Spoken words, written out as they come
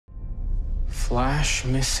Flash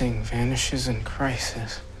missing, vanishes in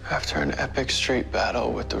crisis. After an epic street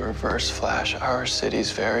battle with the Reverse Flash, our city's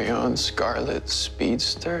very own Scarlet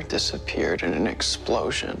Speedster disappeared in an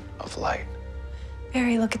explosion of light.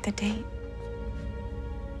 Barry, look at the date.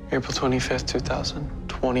 April 25th,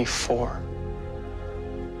 2024.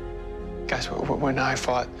 Guys, when I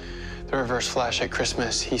fought the Reverse Flash at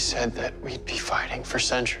Christmas, he said that we'd be fighting for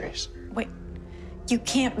centuries. Wait, you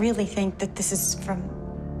can't really think that this is from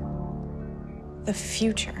the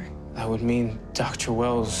future. That would mean Dr.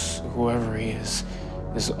 Wells, whoever he is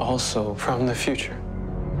also From the future.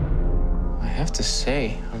 I have to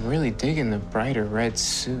say, I'm really digging the brighter red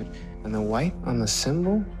suit. And the white on the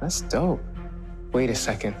symbol, that's dope. Wait a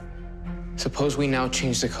second. Suppose we now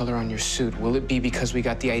change the color on your suit. Will it be because we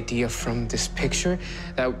got the idea from this picture?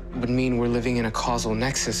 That would mean we're living in a causal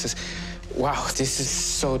nexus. Wow, this is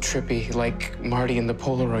so trippy, like Marty and the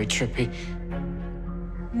Polaroid trippy.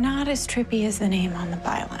 Not as trippy as the name on the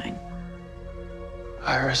byline.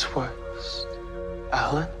 Iris West.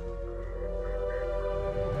 Alan?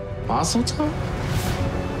 Mazel tov?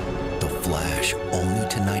 The Flash, only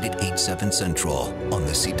tonight at 8/7 Central on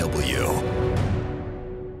the CW.